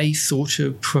there's a sort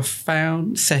of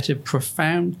profound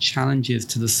challenges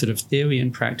to the sort of theory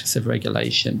and practice of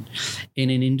regulation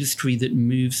in an industry that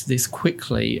moves this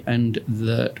quickly and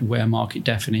that where market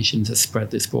definitions are spread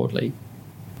this broadly.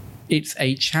 It's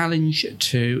a challenge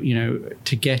to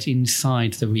get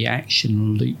inside the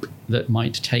reaction loop that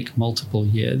might take multiple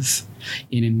years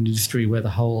in an industry where the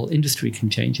whole industry can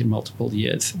change in multiple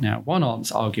years. Now, one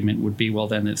argument would be, well,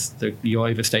 then you're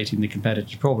overstating the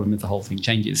competitive problem if the whole thing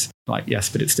changes. Like, yes,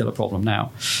 but it's still a problem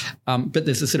now. But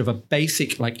there's a sort of a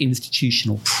basic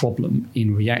institutional problem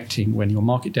in reacting when your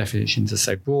market definitions are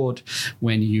so broad,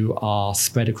 when you are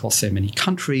spread across so many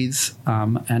countries,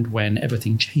 and when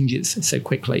everything changes so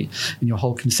quickly, and your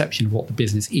whole conception of what the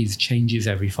business is changes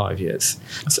every 5 years.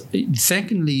 So,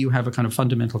 secondly, you have a kind of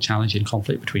fundamental challenge in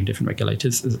conflict between different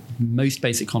regulators. The most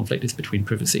basic conflict is between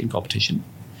privacy and competition.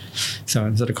 So I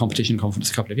was at a competition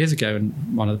conference a couple of years ago, and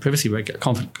one of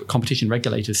the competition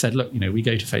regulators said, look, we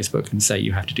go to Facebook and say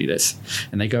you have to do this.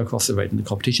 And they go across the road in the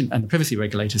competition, and the privacy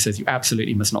regulator says you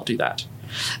absolutely must not do that.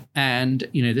 And,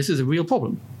 this is a real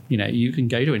problem. You can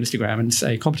go to Instagram and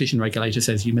say competition regulator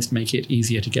says you must make it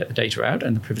easier to get the data out,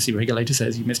 and the privacy regulator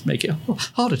says you must make it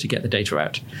harder to get the data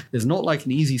out. There's not like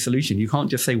an easy solution. You can't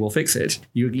just say, we'll fix it.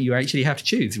 You actually have to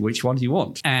choose which one you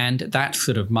want. And that's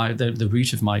sort of the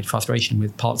root of my frustration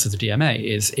with parts of the DMA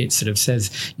is it sort of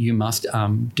says you must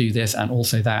do this and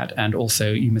also that, and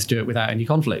also you must do it without any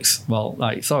conflicts. Well,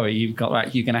 sorry, you're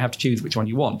going to have to choose which one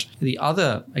you want. The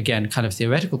other, again, kind of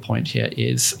theoretical point here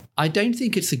is I don't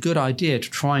think it's a good idea to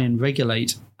try and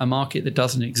regulate a market that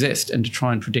doesn't exist and to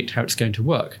try and predict how it's going to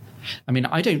work. I mean,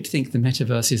 I don't think the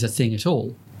metaverse is a thing at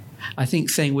all. I think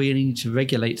saying we need to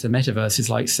regulate the metaverse is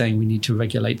like saying we need to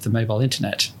regulate the mobile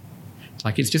internet.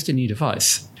 Like, it's just a new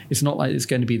device. It's not like it's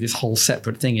going to be this whole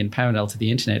separate thing in parallel to the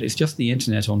internet. It's just the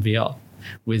internet on VR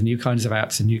with new kinds of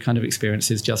apps and new kind of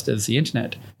experiences, just as the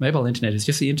internet. Mobile internet is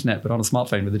just the internet, but on a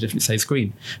smartphone with a different, say,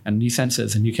 screen and new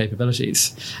sensors and new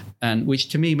capabilities. And which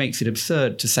to me makes it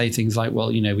absurd to say things like,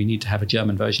 well, you know, we need to have a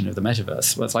German version of the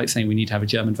metaverse. Well, it's like saying we need to have a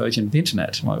German version of the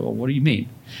internet. I'm like, well, what do you mean?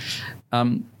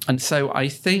 And so I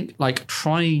think like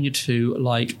trying to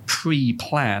like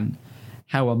pre-plan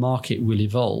how a market will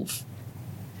evolve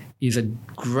is a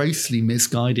grossly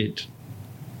misguided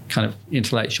kind of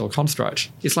intellectual construct.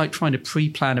 It's like trying to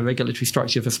pre-plan a regulatory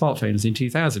structure for smartphones in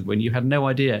 2000 when you had no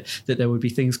idea that there would be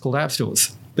things called app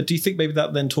stores. But do you think maybe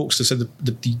that then talks to, so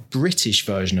the British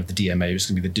version of the DMA, which is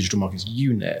going to be the Digital Markets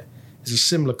Unit, is a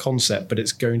similar concept, but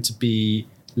it's going to be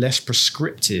less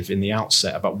prescriptive in the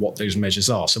outset about what those measures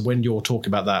are. So when you're talking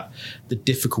about that, the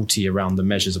difficulty around the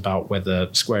measures about whether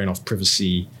squaring off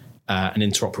privacy and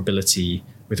interoperability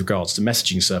with regards to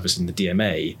messaging service in the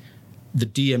DMA, the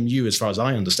DMU, as far as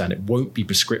I understand it, won't be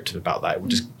prescriptive about that. It will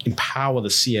just empower the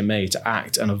CMA to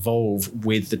act and evolve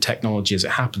with the technology as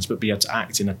it happens, but be able to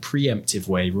act in a preemptive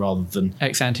way rather than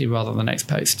ex ante rather than ex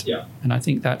post. Yeah. And I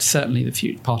think that's certainly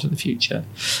the part of the future.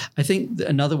 I think that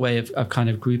another way of kind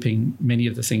of grouping many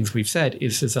of the things we've said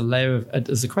is there's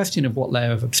a question of what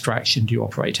layer of abstraction do you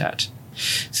operate at.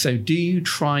 So do you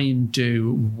try and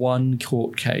do one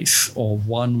court case or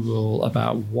one rule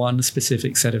about one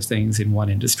specific set of things in one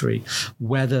industry,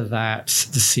 whether that's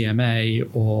the CMA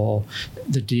or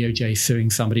the DOJ suing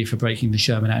somebody for breaking the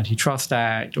Sherman Antitrust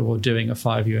Act or doing a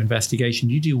 5-year investigation?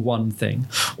 Do you do one thing,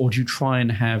 or do you try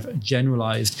and have a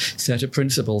generalized set of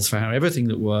principles for how everything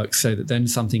that works, so that then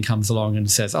something comes along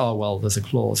and says, oh, well, there's a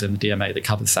clause in the DMA that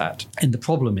covers that? And the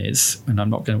problem is,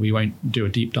 and we won't do a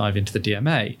deep dive into the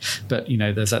DMA, but you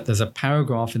know, there's a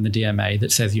paragraph in the DMA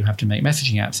that says you have to make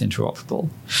messaging apps interoperable.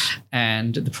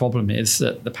 And the problem is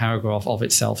that the paragraph of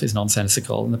itself is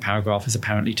nonsensical, and the paragraph is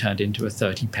apparently turned into a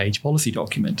 30-page policy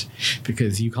document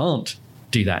because you can't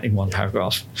do that in one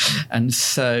paragraph. And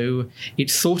so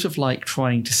it's sort of like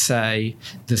trying to say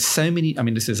there's so many, I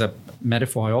mean, this is a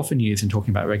metaphor I often use in talking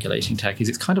about regulating tech, is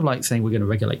it's kind of like saying we're going to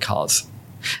regulate cars.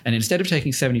 And instead of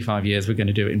taking 75 years, we're going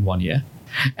to do it in 1 year.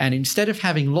 And instead of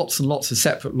having lots and lots of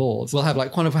separate laws, we'll have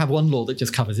one law that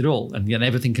just covers it all, and then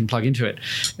everything can plug into it.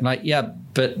 And like, yeah,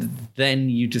 but then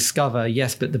you discover,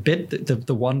 yes, but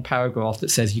the one paragraph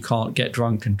that says you can't get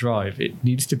drunk and drive, it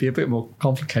needs to be a bit more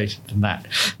complicated than that.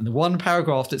 And the one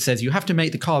paragraph that says you have to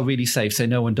make the car really safe so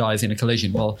no one dies in a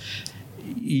collision, well,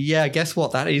 yeah, guess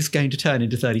what? That is going to turn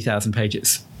into 30,000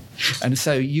 pages. And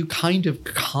so you kind of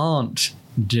can't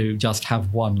just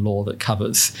have one law that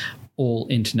covers all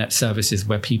internet services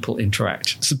where people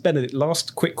interact. So Benedict,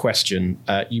 last quick question.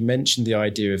 You mentioned the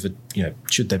idea of,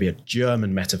 should there be a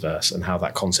German metaverse, and how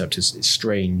that concept is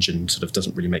strange and sort of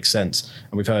doesn't really make sense.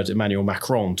 And we've heard Emmanuel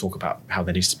Macron talk about how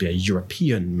there needs to be a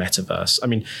European metaverse. I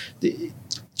mean,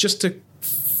 just to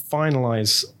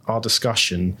finalize our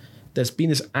discussion, there's been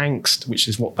this angst, which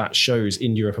is what that shows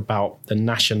in Europe, about the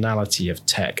nationality of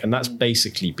tech. And that's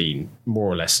basically been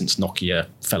more or less since Nokia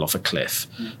fell off a cliff.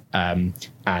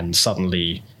 And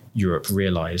suddenly Europe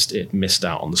realized it missed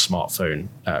out on the smartphone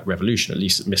revolution. At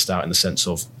least it missed out in the sense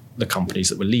of the companies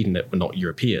that were leading it were not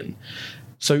European.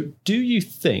 So do you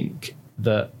think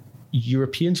that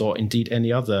Europeans, or indeed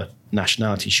any other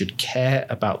nationality, should care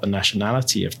about the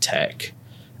nationality of tech?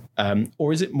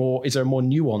 Or is there a more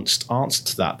nuanced answer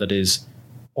to that is,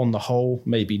 on the whole,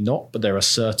 maybe not, but there are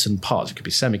certain parts, it could be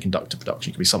semiconductor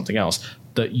production, it could be something else,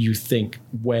 that you think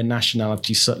where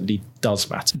nationality certainly does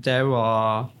matter? There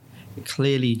are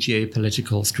clearly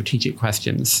geopolitical strategic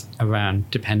questions around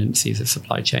dependencies of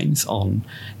supply chains on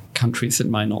countries that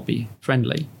might not be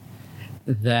friendly.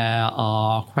 There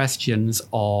are questions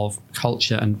of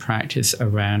culture and practice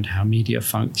around how media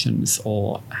functions,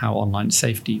 or how online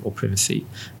safety or privacy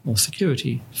or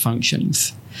security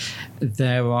functions.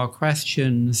 There are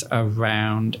questions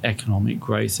around economic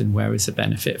growth and where is the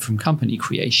benefit from company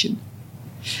creation.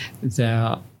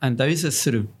 And those are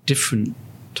sort of different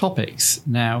topics.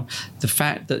 Now, the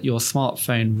fact that your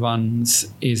smartphone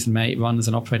runs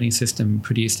an operating system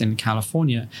produced in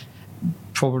California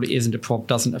probably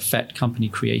doesn't affect company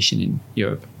creation in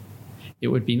Europe. It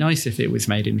would be nice if it was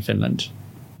made in Finland,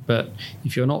 but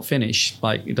if you're not Finnish,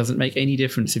 it doesn't make any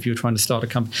difference if you're trying to start a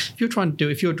company.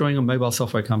 If you're drawing a mobile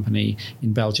software company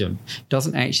in Belgium, it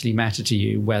doesn't actually matter to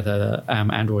you whether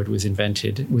Android was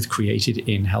created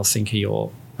in Helsinki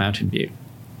or Mountain View.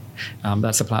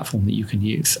 That's a platform that you can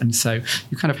use. And so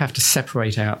you kind of have to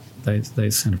separate out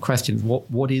those kind of questions.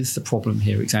 What is the problem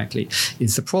here exactly?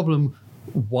 Is the problem,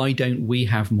 why don't we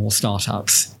have more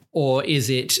startups? Or is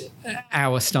it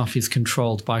our stuff is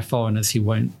controlled by foreigners who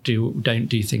don't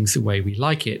do things the way we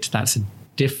like it? That's a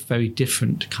very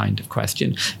different kind of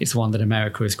question. It's one that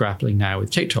America is grappling now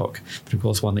with TikTok, but of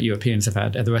course one that Europeans have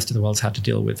had, the rest of the world's had to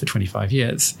deal with for 25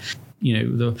 years.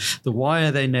 The why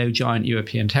are there no giant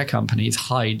European tech companies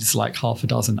hides like half a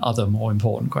dozen other more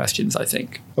important questions, I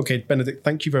think. Okay, Benedict,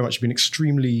 thank you very much. You've been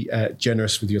extremely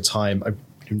generous with your time. I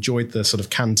enjoyed the sort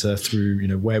of canter through,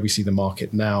 where we see the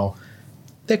market now.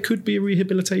 There could be a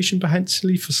rehabilitation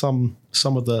potentially for some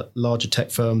of the larger tech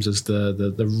firms as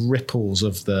the ripples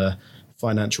of the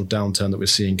financial downturn that we're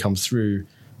seeing come through.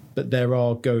 But there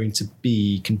are going to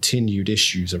be continued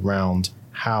issues around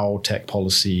how tech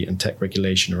policy and tech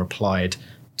regulation are applied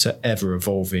to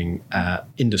ever-evolving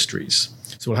industries.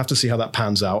 So we'll have to see how that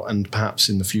pans out, and perhaps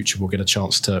in the future we'll get a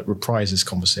chance to reprise this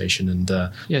conversation. And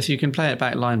yes, you can play it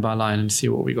back line by line and see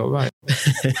what we got right.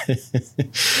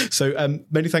 So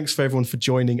many thanks for everyone for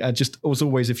joining. Just as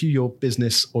always, if your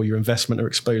business or your investment are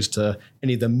exposed to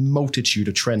any of the multitude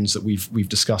of trends that we've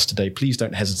discussed today, please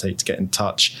don't hesitate to get in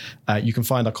touch. You can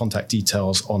find our contact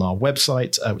details on our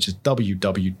website, which is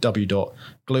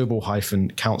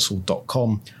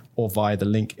www.global-counsel.com, or via the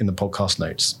link in the podcast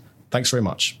notes. Thanks very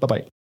much. Bye-bye.